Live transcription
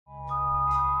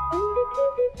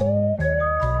Hi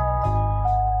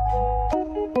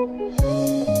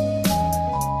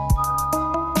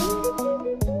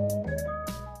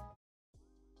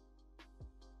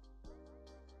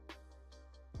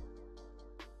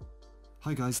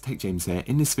guys, Tech James here.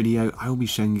 In this video I will be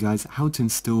showing you guys how to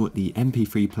install the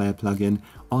MP3 player plugin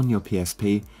on your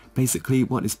PSP. Basically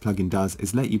what this plugin does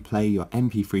is let you play your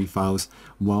MP3 files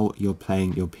while you're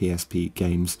playing your PSP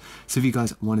games. So if you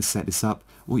guys want to set this up,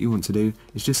 what you want to do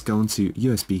is just go onto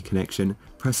USB connection,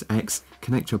 press X,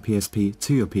 connect your PSP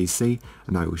to your PC,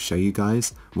 and I will show you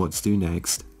guys what to do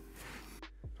next.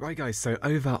 Right guys, so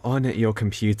over on your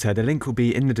computer, the link will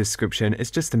be in the description. It's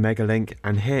just a mega link,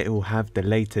 and here it will have the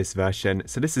latest version.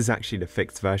 So this is actually the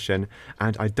fixed version,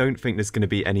 and I don't think there's going to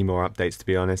be any more updates, to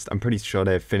be honest. I'm pretty sure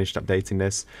they've finished updating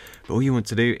this, but all you want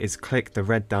to do is click the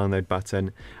red download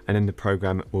button, and then the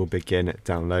program will begin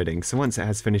downloading. So once it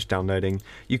has finished downloading,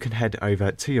 you can head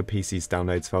over to your PC's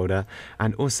downloads folder.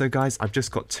 And also guys, I've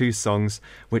just got 2 songs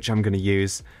which I'm going to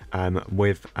use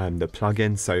with the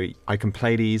plugin, so I can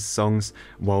play these songs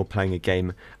while playing a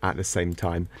game at the same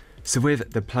time. So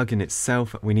with the plugin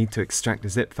itself, we need to extract the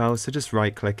zip file, so just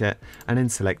right click it and then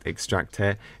select extract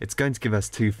here. It's going to give us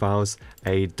 2 files,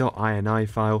 a .ini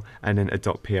file and then a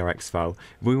 .prx file.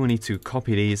 We will need to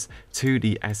copy these to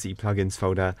the SE plugins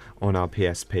folder on our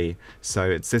PSP. So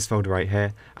it's this folder right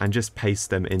here, and just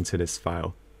paste them into this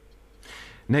file.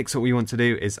 Next, what we want to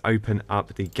do is open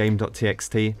up the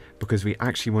game.txt, because we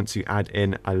actually want to add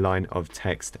in a line of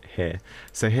text here.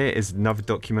 So here is another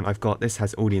document I've got. This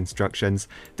has all the instructions.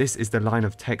 This is the line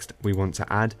of text we want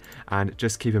to add, and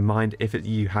just keep in mind, if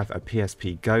you have a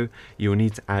PSP GO, you will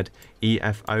need to add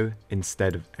EFO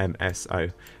instead of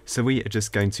MSO. So we are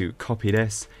just going to copy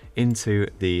this into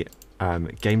the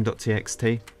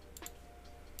game.txt,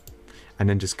 and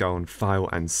then just go on File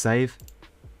and Save.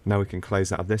 Now we can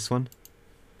close out of this one.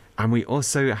 And we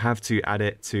also have to add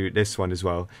it to this one as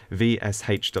well,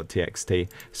 vsh.txt.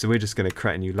 So we're just going to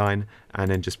create a new line and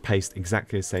then just paste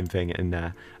exactly the same thing in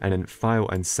there, and then File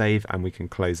and Save, and we can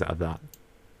close out of that.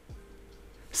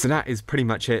 So that is pretty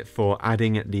much it for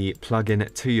adding the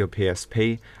plugin to your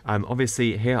PSP.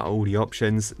 Obviously here are all the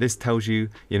options. This tells you,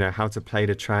 how to play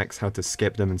the tracks, how to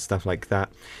skip them and stuff like that.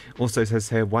 Also it says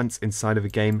here, once inside of a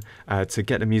game, to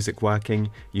get the music working,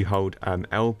 you hold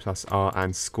L plus R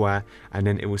and square, and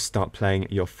then it will start playing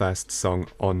your first song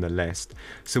on the list.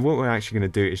 So what we're actually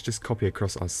going to do is just copy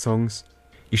across our songs.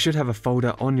 You should have a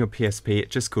folder on your PSP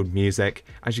just called Music.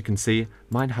 As you can see,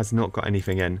 mine has not got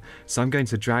anything in. So I'm going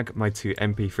to drag my 2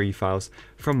 MP3 files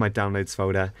from my Downloads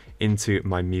folder into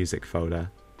my Music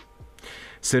folder.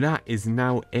 So that is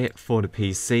now it for the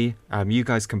PC. You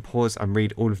guys can pause and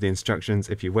read all of the instructions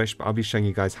if you wish, but I'll be showing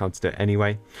you guys how to do it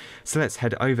anyway. So let's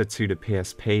head over to the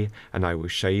PSP, and I will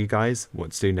show you guys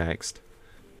what to do next.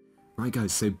 Right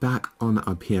guys, so back on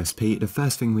our PSP, the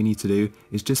first thing we need to do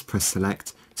is just press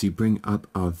select to bring up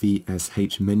our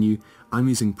VSH menu. I'm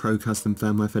using Pro Custom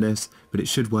firmware for this, but it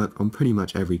should work on pretty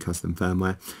much every custom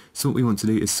firmware. So what we want to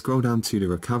do is scroll down to the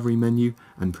recovery menu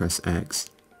and press X.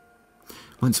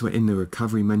 Once we're in the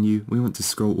recovery menu, we want to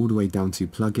scroll all the way down to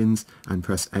plugins and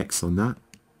press X on that.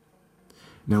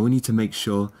 Now we need to make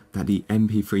sure that the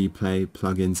MP3 Play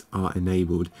plugins are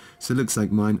enabled. So it looks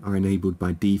like mine are enabled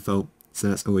by default, so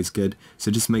that's always good. So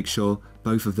just make sure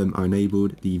both of them are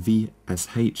enabled, the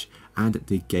VSH and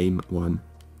the game one.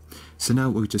 So now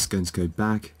we're just going to go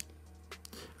back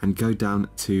and go down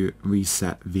to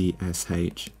reset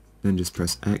VSH, then just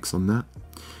press X on that.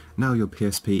 Now your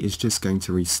PSP is just going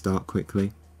to restart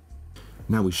quickly.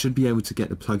 Now we should be able to get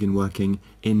the plugin working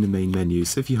in the main menu.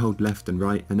 So if you hold left and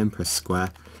right and then press square,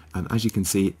 as you can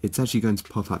see, it's actually going to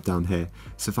pop up down here.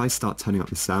 So if I start turning up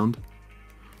the sound,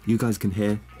 you guys can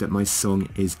hear that my song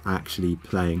is actually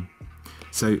playing.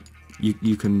 So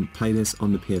you can play this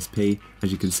on the PSP.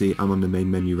 As you can see, I'm on the main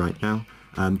menu right now.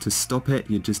 To stop it,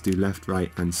 you just do left,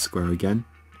 right and square again.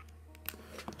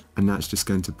 And that's just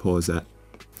going to pause it.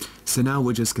 So now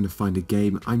we're just going to find a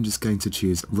game. I'm just going to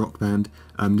choose Rock Band.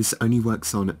 This only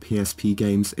works on PSP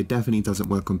games. It definitely doesn't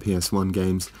work on PS1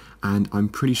 games. And I'm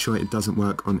pretty sure it doesn't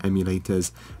work on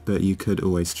emulators, but you could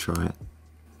always try it.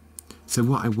 So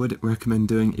what I would recommend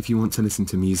doing if you want to listen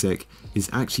to music is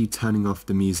actually turning off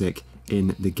the music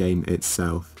in the game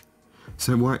itself.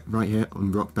 So right here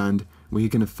on Rock Band, we're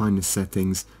going to find the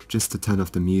settings just to turn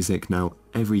off the music. Now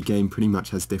every game pretty much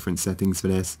has different settings for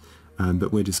this,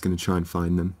 but we're just going to try and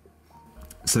find them.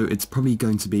 So it's probably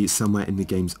going to be somewhere in the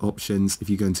game's options. If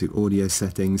you go into audio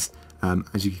settings,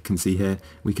 as you can see here,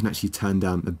 we can actually turn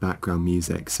down the background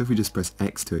music. So if we just press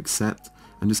X to accept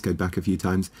and just go back a few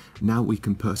times, now we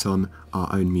can put on our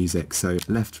own music. So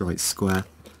left, right, square.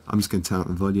 I'm just going to turn up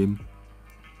the volume.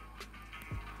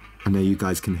 and there you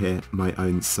guys can hear my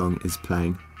own song is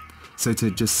playing. So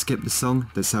to just skip the song,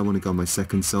 let's say I want to go on my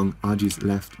second song, I'll use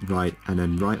left, right and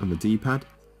then right on the D-pad,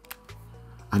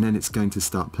 and then it's going to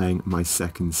start playing my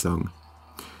second song.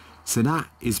 So that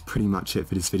is pretty much it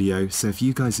for this video. So if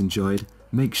you guys enjoyed,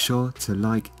 make sure to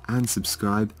like and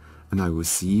subscribe, and I will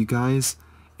see you guys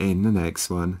in the next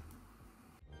one.